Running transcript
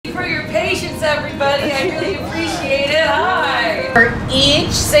everybody. I really appreciate it. Hi. For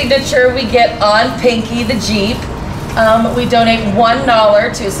each signature we get on Pinky the Jeep, we donate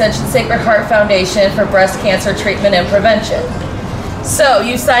 $1 to Ascension Sacred Heart Foundation for breast cancer treatment and prevention. So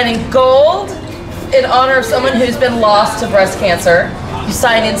you sign in gold in honor of someone who's been lost to breast cancer. You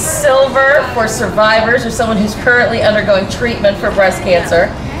sign in silver for survivors or someone who's currently undergoing treatment for breast cancer.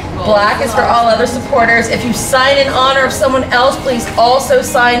 Black is for all other supporters. If you sign in honor of someone else, please also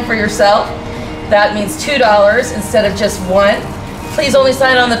sign for yourself. That means $2 instead of just $1. Please only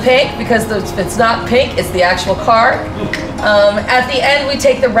sign on the pink because if it's not pink, it's the actual card. At the end, we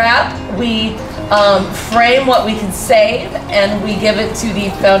take the wrap, we frame what we can save, and we give it to the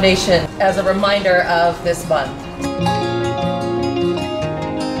foundation as a reminder of this month.